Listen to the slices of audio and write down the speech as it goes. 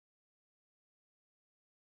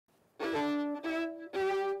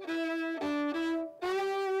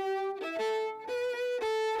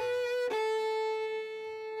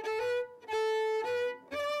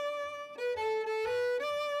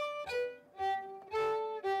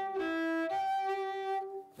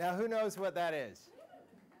Now, who knows what that is?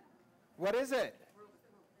 What is it?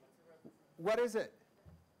 What is it?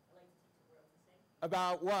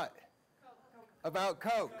 About what? About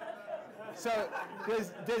Coke. So,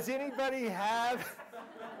 does anybody have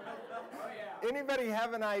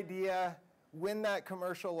an idea when that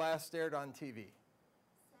commercial last aired on TV?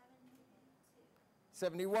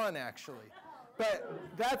 71, actually. But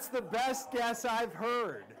that's the best guess I've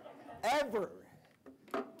heard, ever.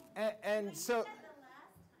 And so...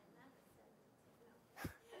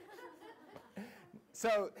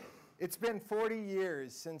 So it's been 40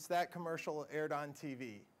 years since that commercial aired on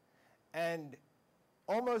TV, and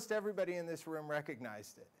almost everybody in this room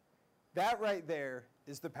recognized it. That right there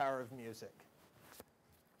is the power of music.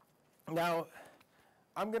 Now,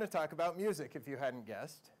 I'm going to talk about music, if you hadn't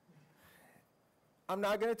guessed. I'm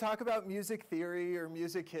not going to talk about music theory or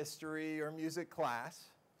music history or music class,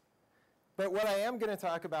 but what I am going to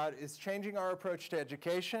talk about is changing our approach to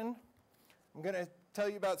education. I'm going to tell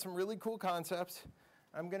you about some really cool concepts.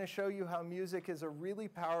 I'm going to show you how music is a really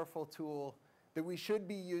powerful tool that we should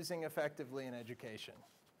be using effectively in education.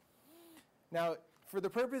 Now, for the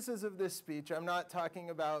purposes of this speech, I'm not talking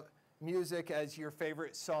about music as your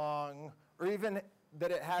favorite song, or even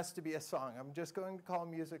that it has to be a song. I'm just going to call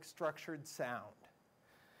music structured sound.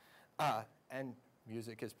 And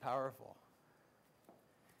music is powerful.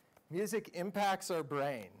 Music impacts our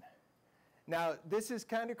brain. Now, this is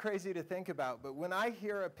kind of crazy to think about, but when I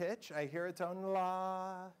hear a pitch, I hear a tone,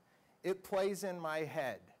 la, it plays in my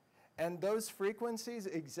head. And those frequencies,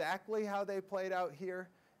 exactly how they played out here,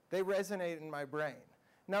 they resonate in my brain.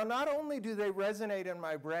 Now, not only do they resonate in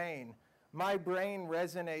my brain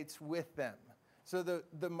resonates with them. So the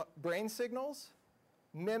brain signals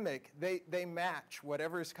mimic, they match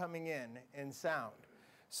whatever's coming in sound.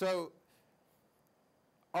 So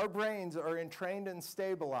our brains are entrained and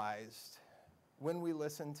stabilized when we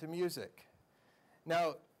listen to music.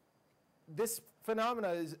 Now, this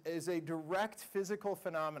phenomena is a direct physical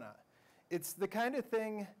phenomena. It's the kind of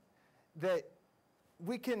thing that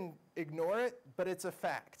we can ignore it, but it's a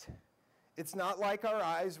fact. It's not like our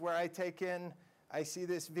eyes where I see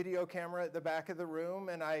this video camera at the back of the room,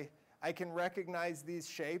 and I can recognize these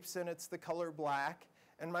shapes, and it's the color black,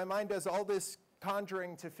 and my mind does all this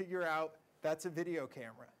conjuring to figure out that's a video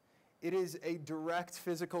camera. It is a direct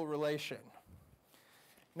physical relation.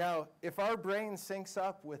 Now, if our brain syncs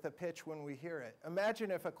up with a pitch when we hear it,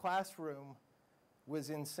 imagine if a classroom was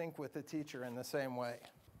in sync with the teacher in the same way.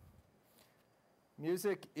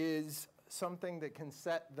 Music is something that can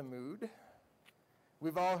set the mood.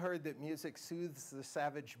 We've all heard that music soothes the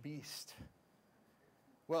savage beast.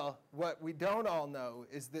 Well, what we don't all know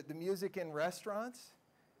is that the music in restaurants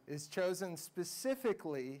is chosen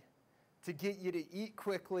specifically to get you to eat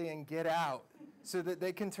quickly and get out so that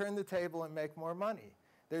they can turn the table and make more money.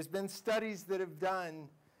 There's been studies that have been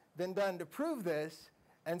done to prove this,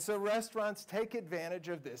 and so restaurants take advantage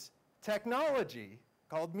of this technology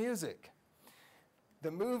called music.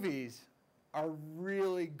 The movies are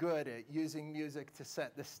really good at using music to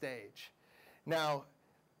set the stage. Now,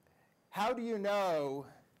 how do you know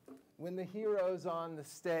when the hero's on the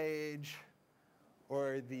stage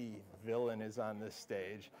or the villain is on the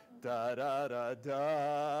stage? Da, da, da,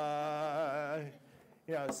 da.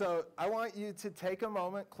 So I want you to take a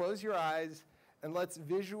moment, close your eyes, and let's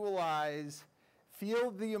visualize,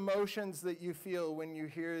 feel the emotions that you feel when you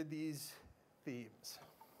hear these themes.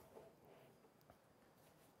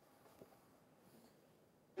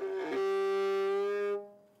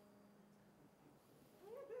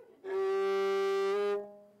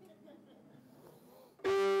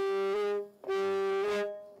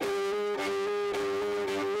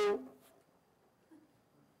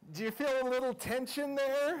 Do you feel a little tension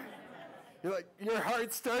there? You're like, your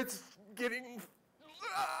heart starts getting,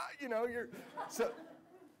 so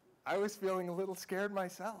I was feeling a little scared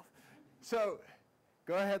myself. So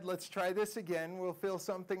go ahead, let's try this again. We'll feel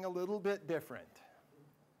something a little bit different.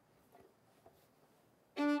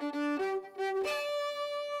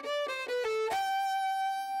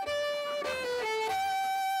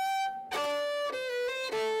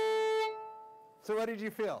 So what did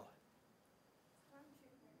you feel?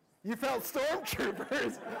 You felt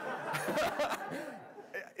stormtroopers.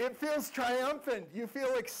 It feels triumphant. You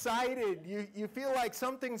feel excited. You feel like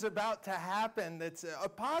something's about to happen that's a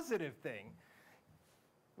positive thing.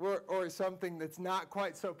 Or something that's not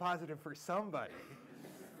quite so positive for somebody.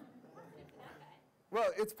 Well,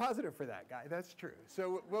 it's positive for that guy. That's true.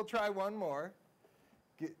 So we'll try one more.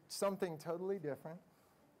 Get something totally different.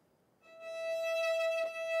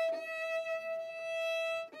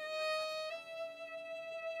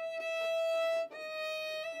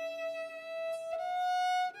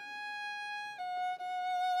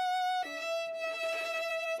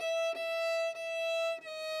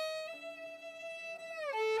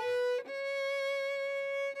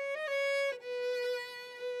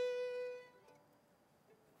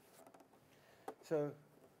 So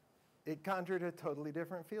it conjured a totally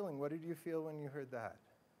different feeling. What did you feel when you heard that?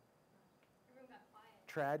 Everyone got quiet.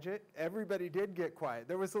 Tragic? Everybody did get quiet.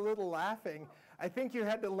 There was a little laughing. I think you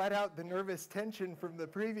had to let out the nervous tension from the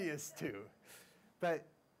previous two. But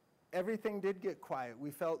everything did get quiet.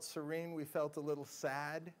 We felt serene. We felt a little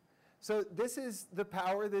sad. So this is the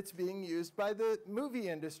power that's being used by the movie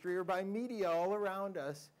industry or by media all around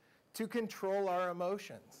us to control our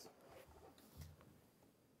emotions.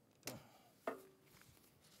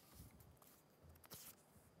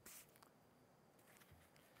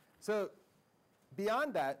 So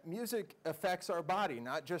beyond that, music affects our body,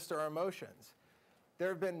 not just our emotions. There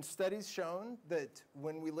have been studies shown that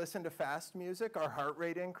when we listen to fast music, our heart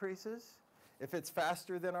rate increases. If it's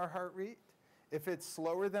faster than our heart rate, if it's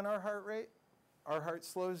slower than our heart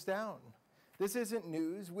slows down. This isn't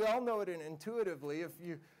news. We all know it intuitively. If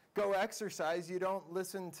you go exercise, you don't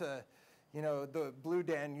listen to, the Blue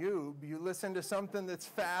Danube. You listen to something that's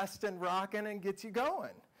fast and rocking and gets you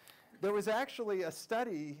going. There was actually a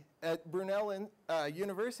study at Brunel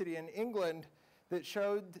University in England that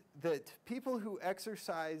showed that people who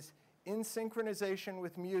exercise in synchronization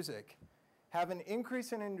with music have an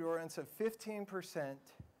increase in endurance of 15%.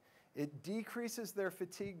 It decreases their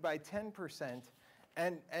fatigue by 10%.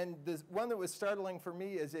 And the one that was startling for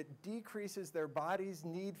me is it decreases their body's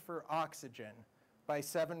need for oxygen by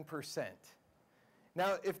 7%.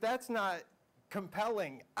 Now, if that's not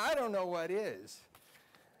compelling, I don't know what is.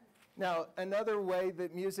 Now, another way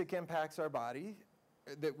that music impacts our body,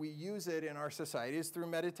 that we use it in our society, is through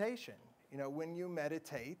meditation. When you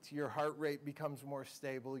meditate, your heart rate becomes more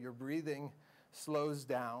stable, your breathing slows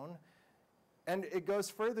down, and it goes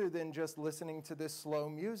further than just listening to this slow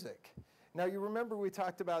music. Now, you remember we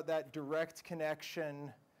talked about that direct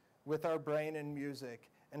connection with our brain and music,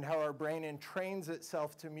 and how our brain entrains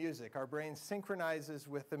itself to music. Our brain synchronizes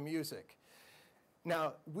with the music.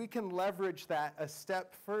 Now, we can leverage that a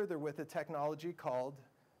step further with a technology called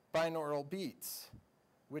binaural beats,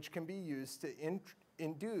 which can be used to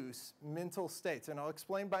induce mental states. And I'll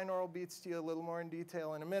explain binaural beats to you a little more in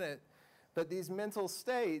detail in a minute. But these mental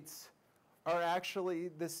states are actually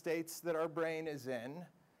the states that our brain is in.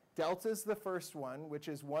 Delta is the first one, which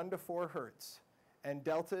is 1 to 4 hertz. And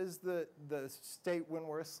delta is the state when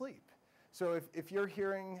we're asleep. So if you're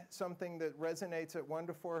hearing something that resonates at 1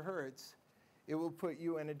 to 4 hertz, it will put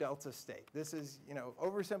you in a delta state. This is,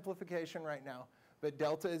 oversimplification right now, but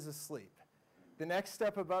delta is asleep. The next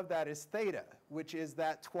step above that is theta, which is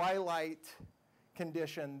that twilight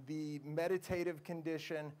condition, the meditative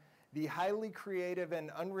condition, the highly creative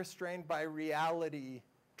and unrestrained by reality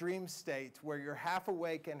dream state where you're half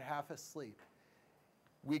awake and half asleep.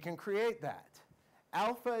 We can create that.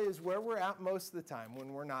 Alpha is where we're at most of the time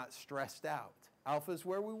when we're not stressed out. Alpha is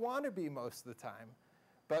where we want to be most of the time.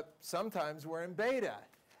 But sometimes we're in beta.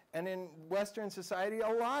 And in Western society, a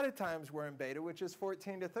lot of times we're in beta, which is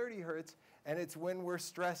 14 to 30 hertz, and it's when we're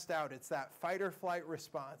stressed out. It's that fight or flight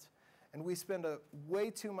response. And we spend way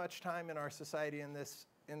too much time in our society in this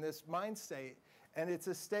mind state, and it's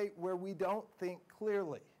a state where we don't think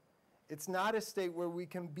clearly. It's not a state where we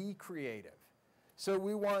can be creative. So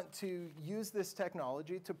we want to use this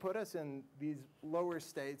technology to put us in these lower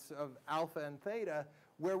states of alpha and theta,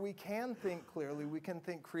 where we can think clearly, we can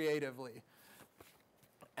think creatively.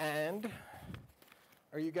 And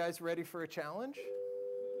are you guys ready for a challenge?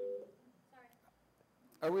 Sorry.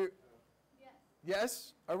 Are we? Yes.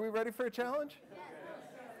 Yes? Are we ready for a challenge? Yes.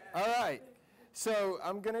 All right. So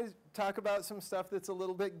I'm going to talk about some stuff that's a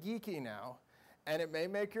little bit geeky now, and it may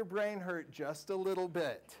make your brain hurt just a little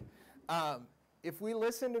bit. If we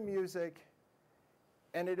listen to music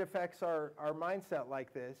and it affects our mindset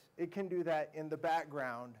like this, it can do that in the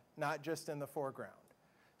background, not just in the foreground.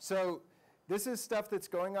 So this is stuff that's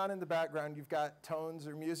going on in the background. You've got tones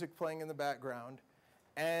or music playing in the background,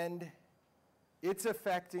 and it's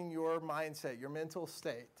affecting your mindset, your mental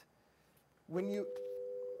state.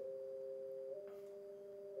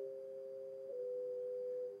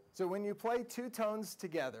 So when you play 2 tones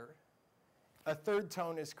together, a 3rd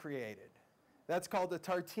tone is created. That's called a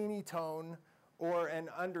Tartini tone or an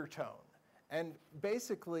undertone. And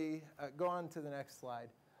basically, go on to the next slide.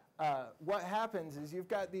 what happens is you've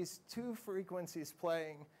got these two frequencies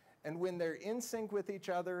playing, and when they're in sync with each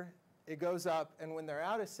other, it goes up, and when they're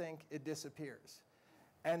out of sync, it disappears.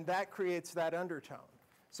 And that creates that undertone.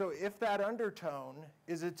 So if that undertone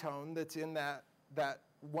is a tone that's in that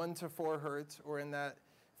 1 to 4 hertz, or in that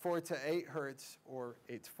 4 to 8 hertz, or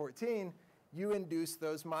 8 to 14, you induce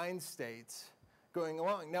those mind states going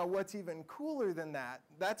along. Now, what's even cooler than that,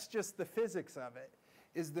 that's just the physics of it,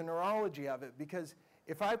 is the neurology of it. Because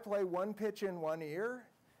if I play one pitch in one ear,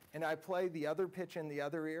 and I play the other pitch in the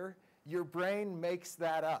other ear, your brain makes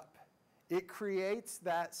that up. It creates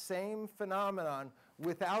that same phenomenon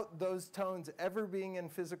without those tones ever being in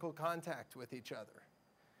physical contact with each other.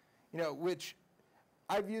 You know, which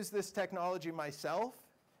I've used this technology myself,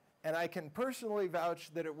 and I can personally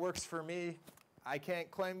vouch that it works for me. I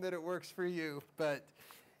can't claim that it works for you, but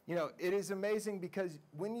you know, it is amazing because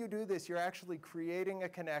when you do this, you're actually creating a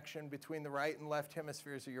connection between the right and left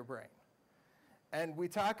hemispheres of your brain. And we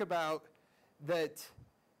talk about that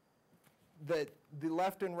the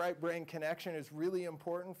left and right brain connection is really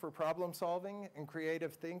important for problem solving and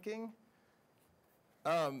creative thinking.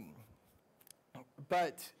 But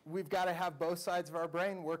we've got to have both sides of our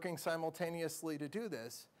brain working simultaneously to do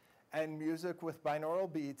this. And music with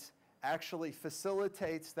binaural beats actually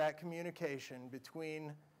facilitates that communication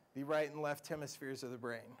between the right and left hemispheres of the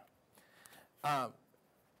brain.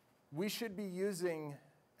 We should be using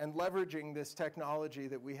and leveraging this technology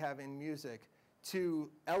that we have in music to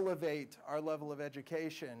elevate our level of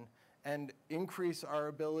education and increase our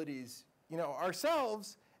abilities, you know,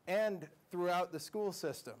 ourselves and throughout the school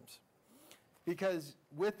systems. Because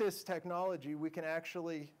with this technology, we can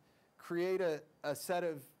actually create a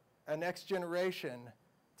next generation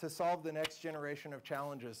to solve the next generation of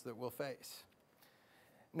challenges that we'll face.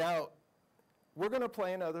 Now, we're going to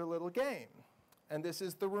play another little game, and this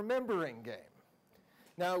is the remembering game.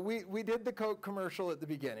 Now, we did the Coke commercial at the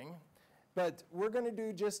beginning, but we're going to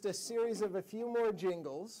do just a series of a few more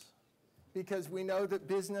jingles because we know that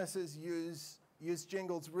businesses use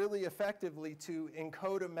jingles really effectively to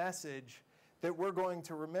encode a message that we're going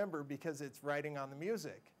to remember because it's writing on the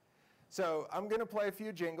music. So I'm going to play a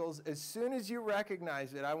few jingles. As soon as you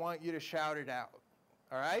recognize it, I want you to shout it out.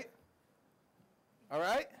 All right? All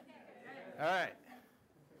right? All right.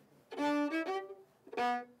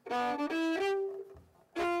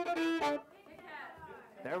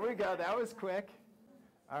 There we go. That was quick.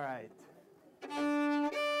 All right.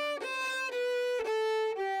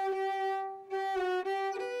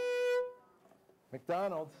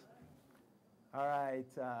 McDonald's. All right.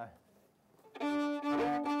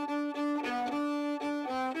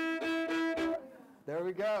 There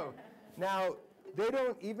we go. Now, they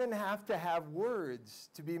don't even have to have words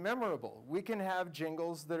to be memorable. We can have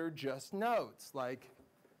jingles that are just notes, like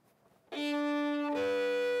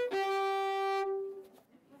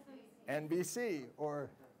NBC or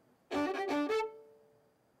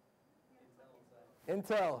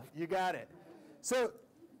Intel. You got it. So,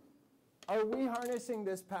 are we harnessing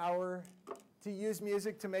this power to use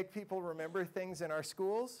music to make people remember things in our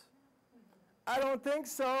schools? I don't think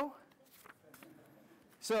so.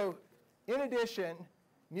 So, in addition,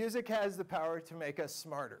 music has the power to make us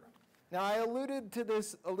smarter. Now, I alluded to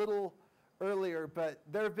this a little earlier, but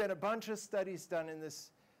there have been a bunch of studies done in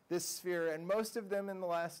this sphere, and most of them in the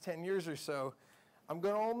last 10 years or so. I'm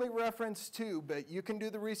going to only reference 2, but you can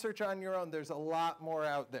do the research on your own. There's a lot more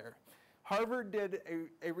out there. Harvard did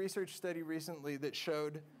a research study recently that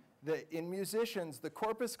showed that in musicians, the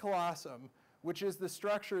corpus callosum, which is the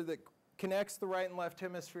structure that connects the right and left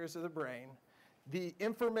hemispheres of the brain, the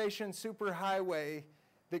information superhighway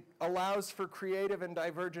that allows for creative and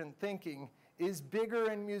divergent thinking, is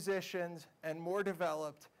bigger in musicians and more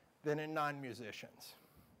developed than in non-musicians.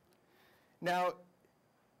 Now,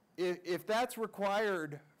 if that's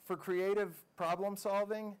required for creative problem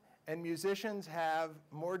solving and musicians have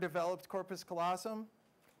more developed corpus callosum,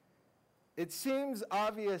 it seems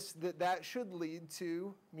obvious that that should lead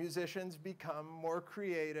to musicians become more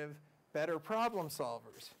creative, better problem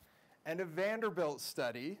solvers. And a Vanderbilt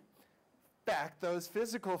study backed those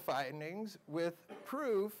physical findings with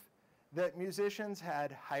proof that musicians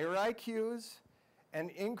had higher IQs and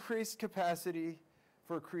increased capacity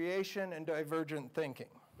for creation and divergent thinking.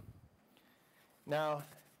 Now,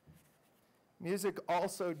 music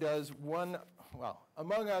also does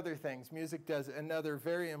among other things, music does another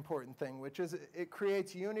very important thing, which is it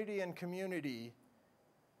creates unity and community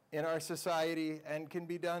in our society and can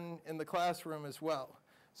be done in the classroom as well.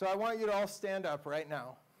 So I want you to all stand up right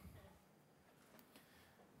now.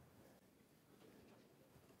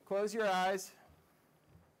 Close your eyes.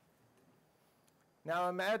 Now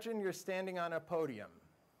imagine you're standing on a podium.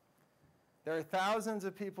 There are thousands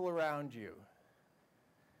of people around you,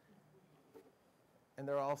 and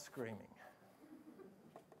they're all screaming.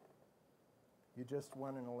 You just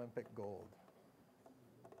won an Olympic gold.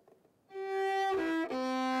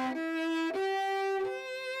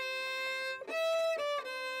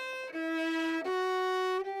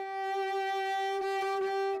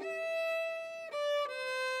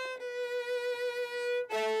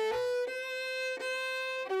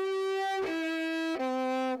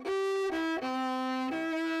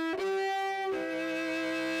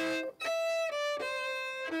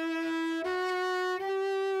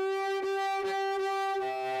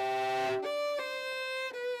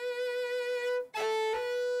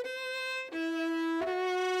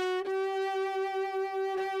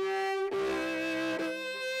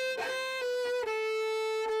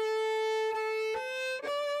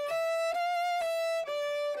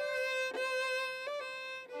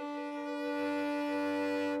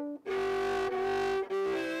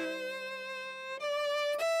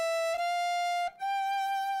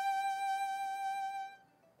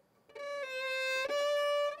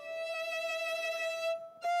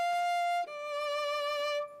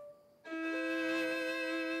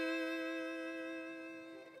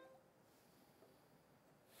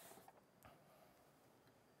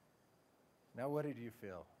 Now, what did you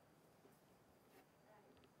feel?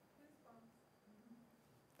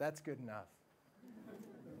 That's good enough.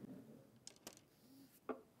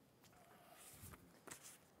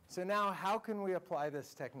 So now, how can we apply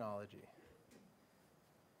this technology?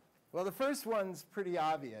 Well, the first one's pretty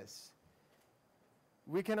obvious.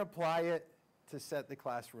 We can apply it to set the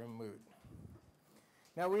classroom mood.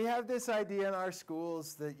 Now, we have this idea in our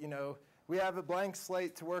schools that, we have a blank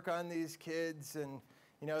slate to work on these kids and,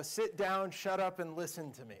 sit down, shut up, and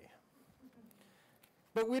listen to me.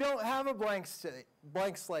 But we don't have a blank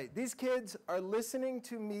slate. These kids are listening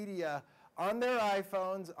to media on their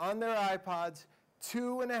iPhones, on their iPods,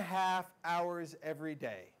 2.5 hours every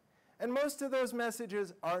day. And most of those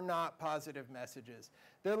messages are not positive messages.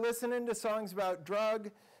 They're listening to songs about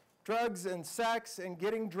drugs and sex and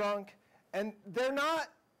getting drunk, and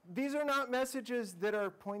these are not messages that are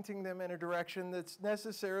pointing them in a direction that's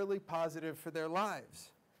necessarily positive for their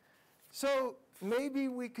lives. So maybe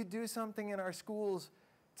we could do something in our schools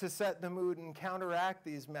to set the mood and counteract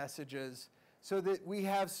these messages so that we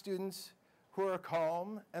have students who are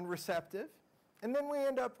calm and receptive, and then we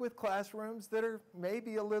end up with classrooms that are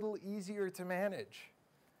maybe a little easier to manage.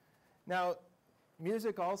 Now,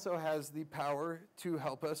 music also has the power to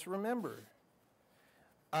help us remember.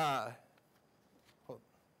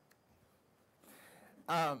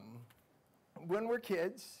 When we're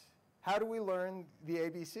kids, how do we learn the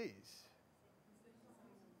ABCs?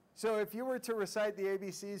 So if you were to recite the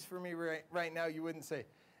ABCs for me right now, you wouldn't say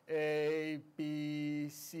A, B,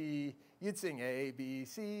 C. You'd sing A, B,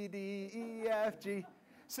 C, D, E, F, G.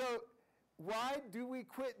 So why do we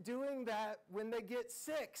quit doing that when they get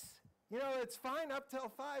 6? It's fine up till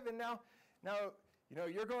 5, and now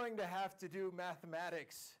you're going to have to do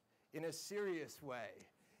mathematics in a serious way.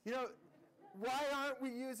 Why aren't we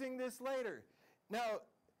using this later? Now,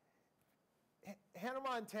 Hannah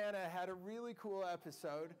Montana had a really cool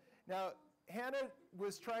episode. Now, Hannah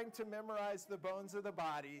was trying to memorize the bones of the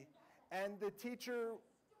body, and the teacher,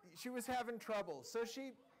 she was having trouble, so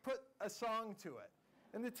she put a song to it.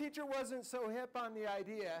 And the teacher wasn't so hip on the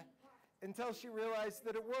idea until she realized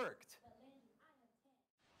that it worked.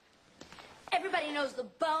 Everybody knows the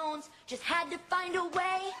bones, just had to find a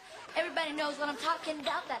way. Everybody knows what I'm talking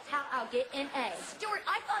about, that's how I'll get an A. Stuart,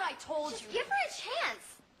 I thought I told you. Give her a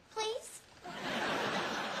chance, please.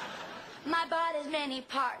 My body's many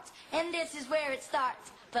parts, and this is where it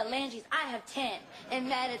starts. Phalanges, I have 10, and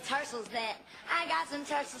metatarsals then. I got some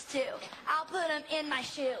tarsals too, I'll put them in my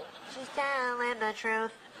shoe. She's telling the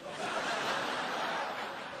truth.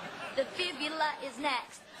 The fibula is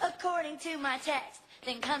next, according to my text.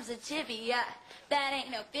 Then comes the tibia, that ain't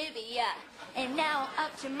no fibia. And now I'm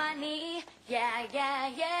up to my knee, yeah,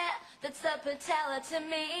 that's the patella to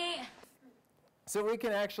me. So we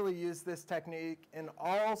can actually use this technique in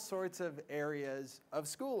all sorts of areas of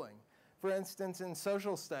schooling. For instance, in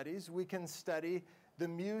social studies, we can study the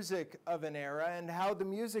music of an era and how the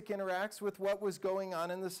music interacts with what was going on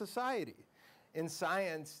in the society. In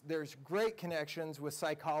science, there's great connections with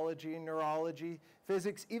psychology, neurology,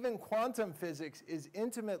 physics. Even quantum physics is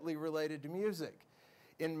intimately related to music.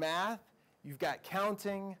 In math, you've got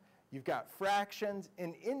counting, you've got fractions.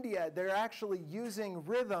 In India, they're actually using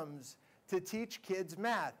rhythms to teach kids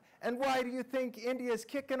math. And why do you think India's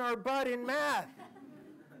kicking our butt in math?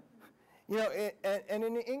 And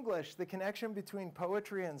in English, the connection between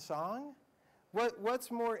poetry and song, What's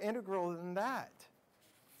more integral than that?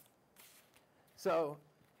 So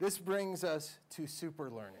this brings us to super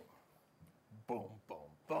learning. Boom, boom,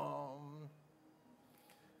 boom.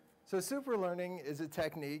 So super learning is a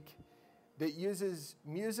technique that uses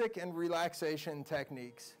music and relaxation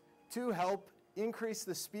techniques to help increase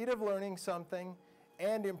the speed of learning something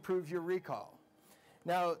and improve your recall.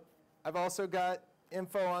 Now, I've also got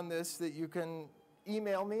info on this that you can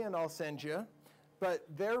email me and I'll send you. But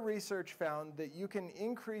their research found that you can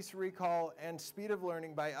increase recall and speed of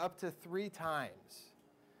learning by up to 3 times.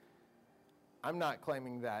 I'm not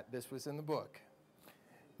claiming that. This was in the book.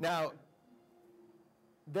 Now,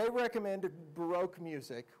 they recommended Baroque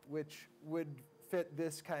music, which would fit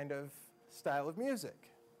this kind of style of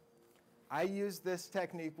music. I used this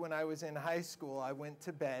technique when I was in high school. I went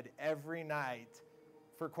to bed every night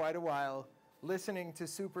for quite a while listening to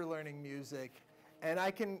super learning music. And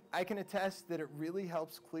I can attest that it really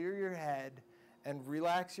helps clear your head and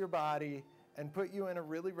relax your body and put you in a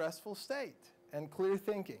really restful state and clear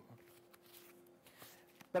thinking.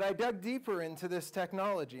 But I dug deeper into this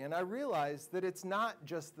technology and I realized that it's not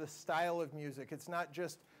just the style of music. It's not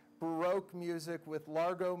just Baroque music with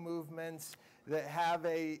largo movements that have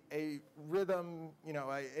a rhythm,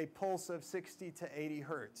 a pulse of 60 to 80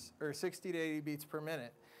 hertz or 60 to 80 beats per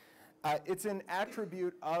minute. It's an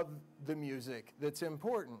attribute of the music that's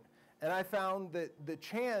important. And I found that the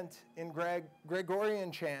chant in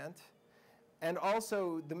Gregorian chant and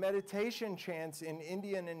also the meditation chants in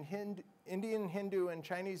Indian, Hindu, and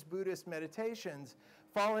Chinese Buddhist meditations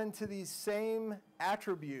fall into these same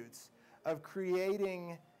attributes of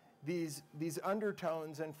creating these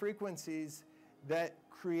undertones and frequencies that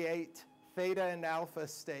create theta and alpha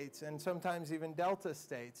states and sometimes even delta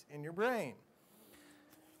states in your brain.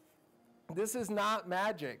 This is not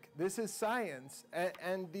magic. This is science.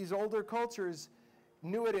 And these older cultures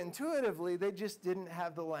knew it intuitively. They just didn't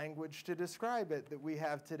have the language to describe it that we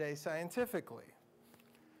have today scientifically.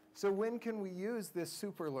 So when can we use this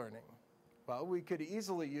super learning? Well, we could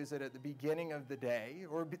easily use it at the beginning of the day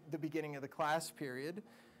or the beginning of the class period.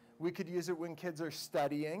 We could use it when kids are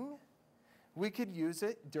studying. We could use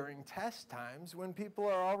it during test times when people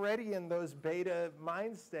are already in those beta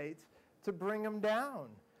mind states to bring them down,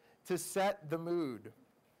 to set the mood.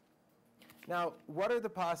 Now, what are the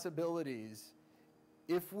possibilities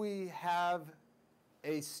if we have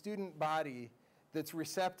a student body that's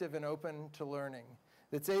receptive and open to learning,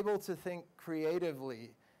 that's able to think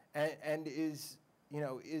creatively and is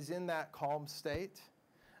in that calm state?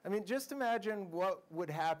 I mean, just imagine what would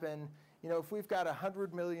happen, if we've got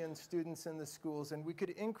 100 million students in the schools and we could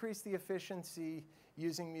increase the efficiency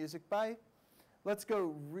using music by, let's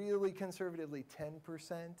go really conservatively, 10%,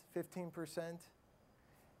 15%.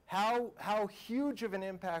 How huge of an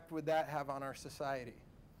impact would that have on our society?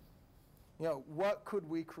 What could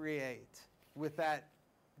we create with that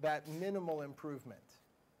minimal improvement?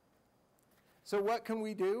 So what can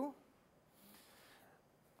we do?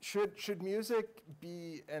 Should music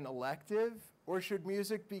be an elective, or should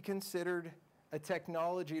music be considered a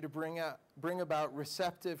technology to bring about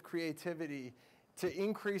receptive creativity, to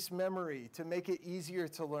increase memory, to make it easier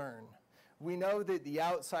to learn? We know that the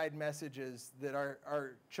outside messages that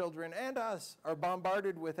our children and us are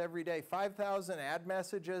bombarded with every day, 5,000 ad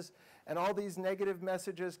messages and all these negative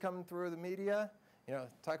messages coming through the media,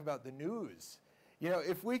 talk about the news.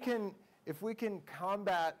 If we can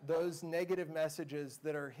combat those negative messages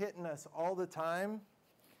that are hitting us all the time,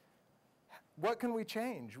 what can we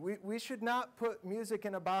change? We should not put music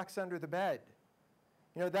in a box under the bed.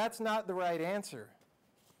 That's not the right answer.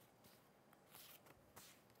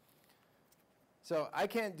 So I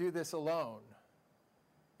can't do this alone.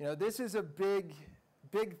 This is a big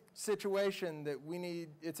situation that we need.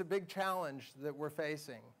 It's a big challenge that we're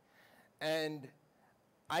facing. And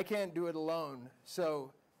I can't do it alone.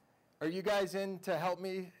 So are you guys in to help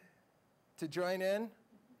me to join in?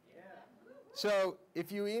 Yeah. So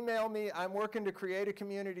if you email me, I'm working to create a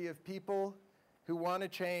community of people who want to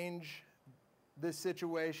change this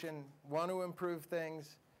situation, want to improve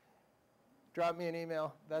things. Drop me an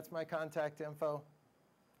email. That's my contact info.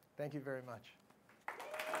 Thank you very much.